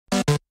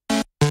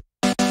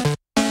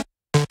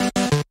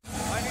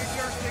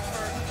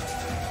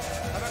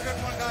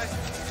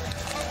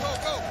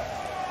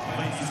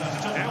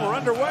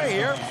underway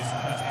here.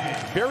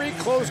 Very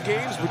close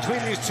games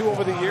between these two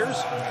over the years.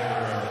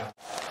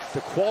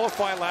 To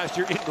qualify last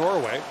year in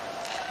Norway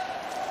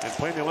and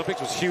playing the Olympics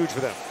was huge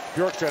for them.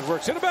 Bjorkstrand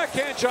works in a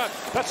backhand shot.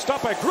 That's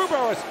stopped by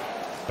Grubauer.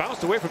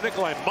 Bounced away from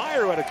Nikolai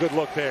Meyer, who had a good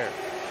look there.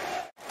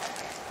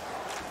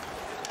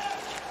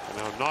 And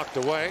now knocked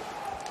away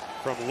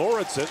from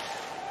Lauritsen.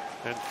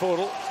 And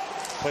Fodel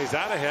plays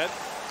out ahead.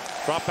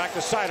 Drop back to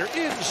Seider.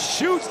 In,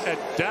 shoots, and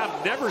down.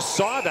 Never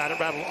saw that. It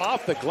rattled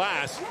off the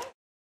glass.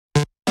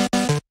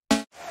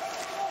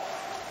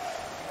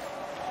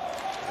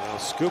 Now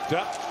scooped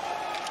up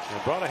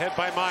and brought ahead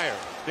by Meyer.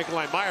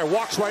 Nikolai Meyer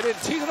walks right in,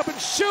 tees it up and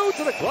shoots,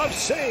 and a glove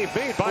save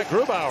made by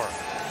Grubauer.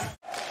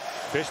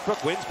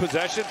 Fishbrook wins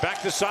possession,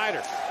 back to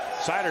Seider.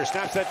 Seider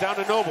snaps that down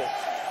to Noble.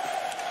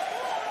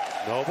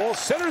 Noble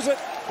centers it.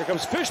 Here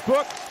comes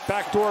Fishbrook.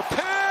 Backdoor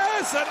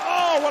pass, and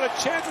oh, what a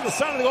chance at the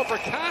side of the goal for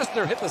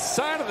Kastner. Hit the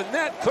side of the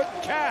net,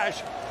 couldn't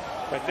cash.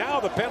 But now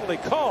the penalty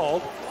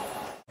called.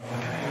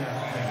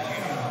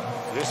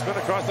 Visman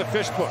across the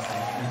Fishbrook.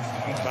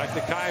 Back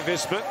to Kai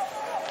Visman.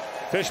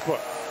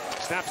 Fishbrook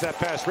snaps that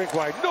pass rink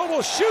wide.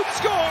 Noble shoots,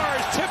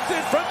 scores! Tipped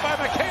in front by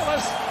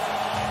Michaelis.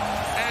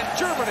 And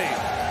Germany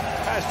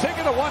has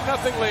taken a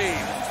 1-0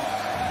 lead.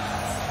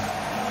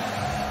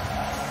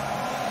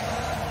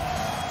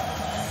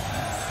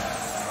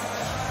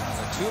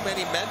 Too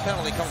many men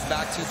penalty comes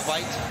back to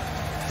fight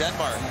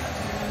Denmark.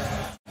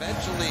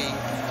 Eventually,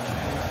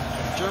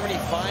 Germany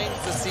finds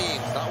the seams.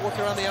 Not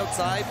working around the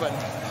outside, but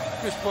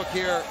Fishbrook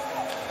here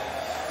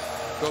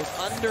goes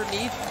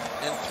underneath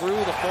and through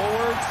the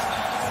forwards.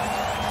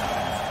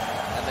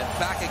 And then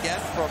back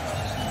again from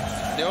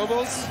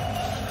Nobles.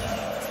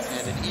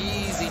 And an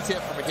easy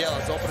tip for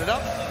Michaelis. Open it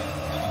up.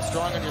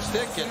 Strong on your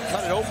stick and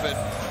cut it open.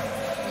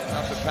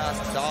 Up and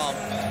past Dom.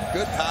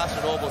 Good pass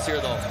for Nobles here,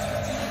 though.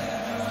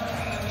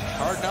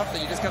 Hard enough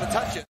that you just got to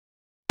touch it.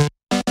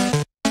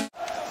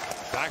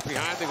 Back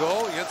behind the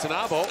goal, Jensen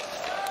Abo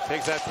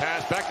takes that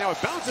pass back. Now it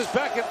bounces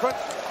back in front.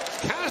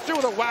 Kastner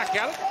with a whack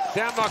at it.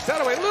 Dam knocks that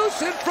away.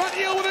 Loose in front.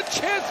 Eel with a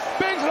chance.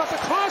 Bangs it off the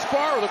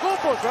crossbar, or the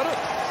goalpost rather.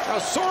 Now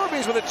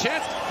Soreby's with a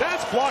chance.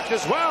 That's blocked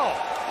as well.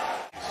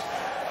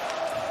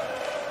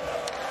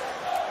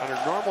 Under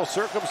normal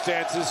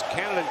circumstances,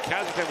 Canada and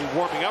Kazakhstan will be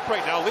warming up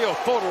right now. Leo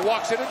Fodor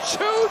walks in and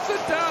shoots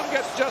it down.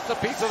 Gets just a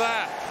piece of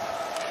that.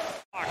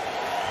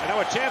 And now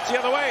a chance the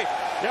other way.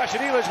 Yashin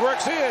Ehlers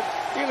works in.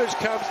 Ehlers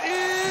comes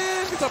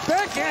in. Gets a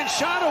backhand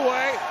shot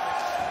away.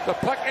 The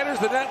puck enters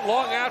the net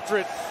long after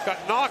it got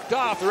knocked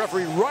off. The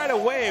referee right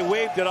away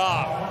waved it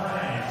off.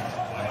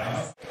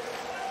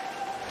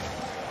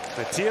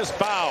 Matthias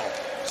Bau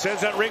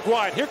sends that rink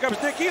wide. Here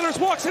comes Nick Ehlers.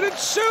 Walks in and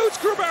shoots.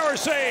 Grubauer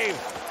save.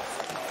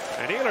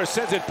 And Ehlers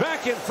sends it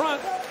back in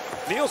front.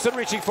 Nielsen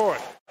reaching for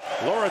it.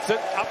 Lauritsen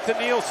up to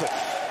Nielsen.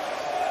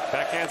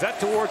 Backhands that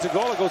towards the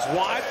goal. It goes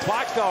wide.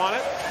 Plachta on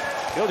it.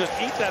 He'll just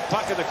eat that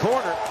puck in the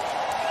corner.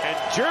 And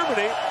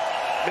Germany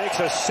makes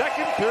a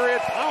second period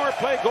power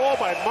play goal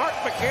by Marc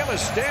Michaelis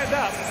stand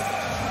up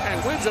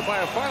and wins it by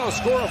a final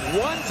score of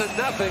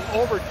 1-0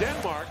 over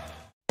Denmark.